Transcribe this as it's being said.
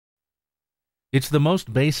It's the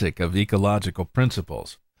most basic of ecological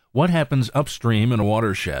principles. What happens upstream in a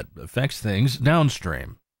watershed affects things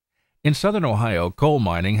downstream. In southern Ohio, coal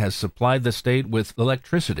mining has supplied the state with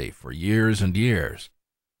electricity for years and years.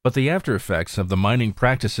 But the after effects of the mining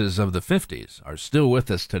practices of the 50s are still with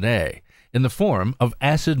us today in the form of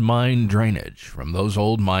acid mine drainage from those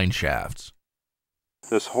old mine shafts.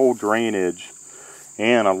 This whole drainage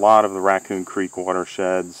and a lot of the Raccoon Creek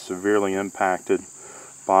watershed severely impacted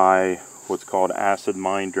by what's called acid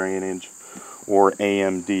mine drainage, or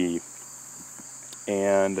AMD.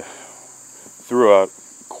 And through a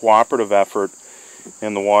cooperative effort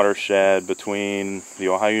in the watershed between the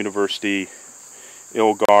Ohio University,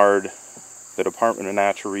 ILGARD, the Department of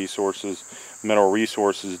Natural Resources, Mineral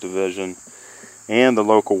Resources Division, and the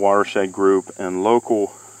local watershed group and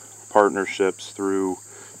local partnerships through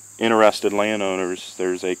interested landowners,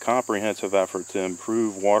 there's a comprehensive effort to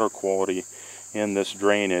improve water quality in this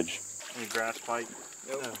drainage. Any grass pipe?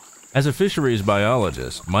 No. As a fisheries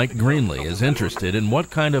biologist, Mike Greenlee is interested in what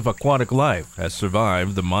kind of aquatic life has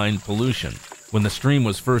survived the mine pollution. When the stream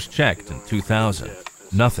was first checked in 2000,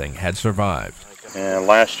 nothing had survived. And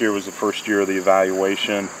last year was the first year of the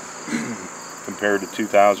evaluation compared to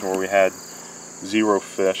 2000, where we had 0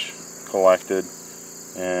 fish collected,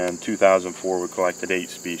 and 2004 we collected 8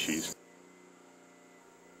 species.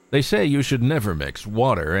 They say you should never mix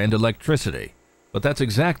water and electricity, but that's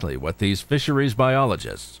exactly what these fisheries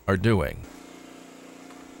biologists are doing.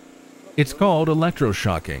 It's called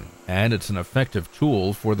electroshocking, and it's an effective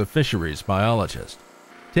tool for the fisheries biologist.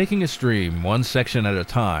 Taking a stream one section at a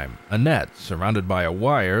time, a net surrounded by a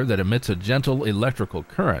wire that emits a gentle electrical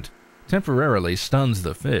current temporarily stuns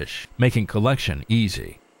the fish, making collection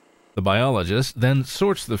easy. The biologist then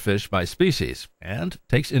sorts the fish by species and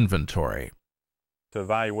takes inventory. To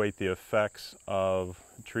evaluate the effects of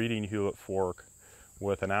treating Hewlett Fork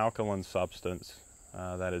with an alkaline substance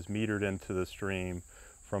that is metered into the stream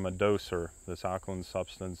from a doser. This alkaline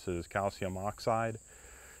substance is calcium oxide.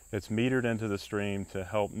 It's metered into the stream to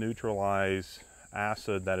help neutralize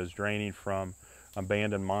acid that is draining from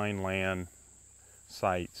abandoned mine land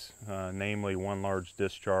sites, namely one large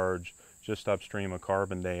discharge just upstream of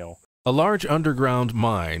Carbondale. A large underground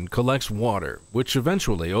mine collects water, which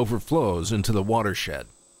eventually overflows into the watershed.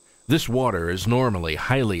 This water is normally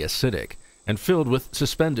highly acidic and filled with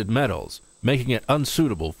suspended metals, making it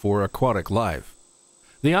unsuitable for aquatic life.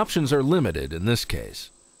 The options are limited in this case: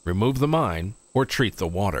 remove the mine or treat the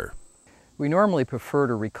water. We normally prefer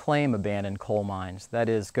to reclaim abandoned coal mines, that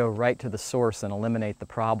is, go right to the source and eliminate the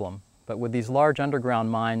problem. But with these large underground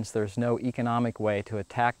mines, there's no economic way to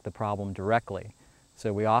attack the problem directly.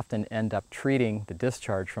 So we often end up treating the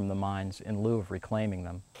discharge from the mines in lieu of reclaiming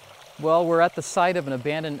them. Well, we're at the site of an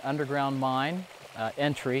abandoned underground mine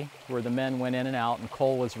entry where the men went in and out and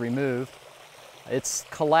coal was removed. It's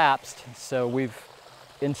collapsed, so we've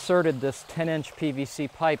inserted this 10-inch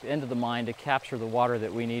PVC pipe into the mine to capture the water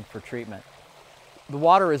that we need for treatment. The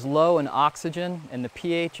water is low in oxygen and the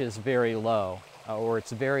pH is very low, or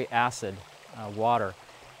it's very acid water.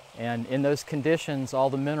 And in those conditions, all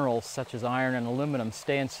the minerals such as iron and aluminum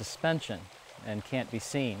stay in suspension and can't be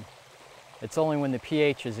seen. It's only when the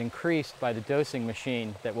pH is increased by the dosing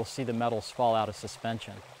machine that we'll see the metals fall out of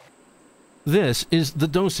suspension. This is the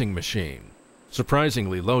dosing machine.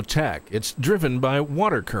 Surprisingly low-tech, it's driven by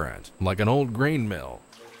water current, like an old grain mill.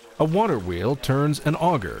 A water wheel turns an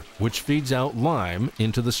auger, which feeds out lime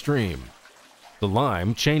into the stream. The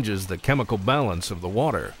lime changes the chemical balance of the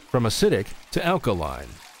water from acidic to alkaline.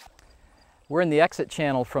 We're in the exit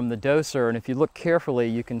channel from the doser, and if you look carefully,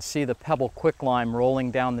 you can see the pebble quicklime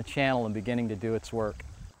rolling down the channel and beginning to do its work.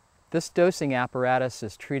 This dosing apparatus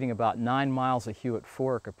is treating about 9 miles of Hewlett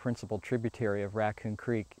Fork, a principal tributary of Raccoon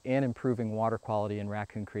Creek, and improving water quality in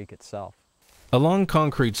Raccoon Creek itself. A long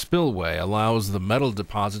concrete spillway allows the metal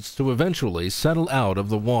deposits to eventually settle out of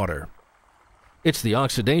the water. It's the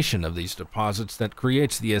oxidation of these deposits that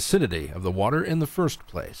creates the acidity of the water in the first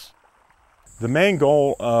place. The main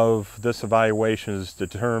goal of this evaluation is to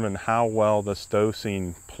determine how well this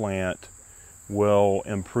dosing plant will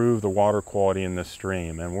improve the water quality in the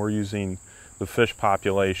stream, and we're using the fish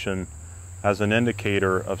population as an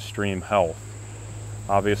indicator of stream health.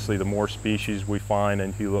 Obviously, the more species we find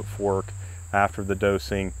in Hewlett Fork after the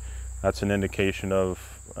dosing, that's an indication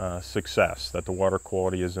of success, that the water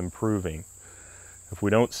quality is improving. If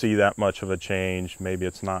we don't see that much of a change, maybe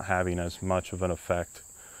it's not having as much of an effect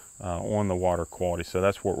on the water quality. So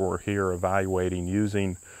that's what we're here evaluating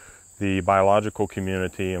using the biological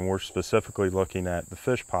community, and we're specifically looking at the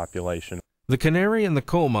fish population. The canary in the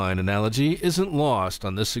coal mine analogy isn't lost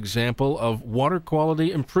on this example of water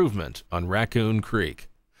quality improvement on Raccoon Creek.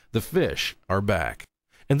 The fish are back.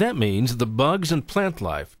 And that means the bugs and plant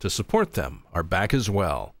life to support them are back as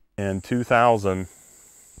well. In 2000,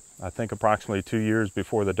 I think approximately 2 years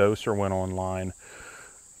before the doser went online,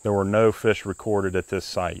 there were no fish recorded at this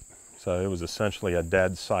site. So it was essentially a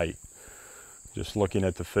dead site, just looking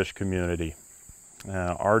at the fish community.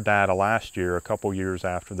 Our data last year, a couple years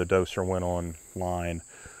after the doser went online,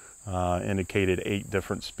 indicated 8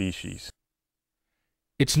 different species.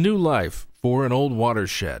 It's new life for an old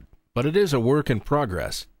watershed, but it is a work in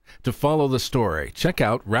progress. To follow the story, check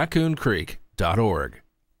out raccooncreek.org.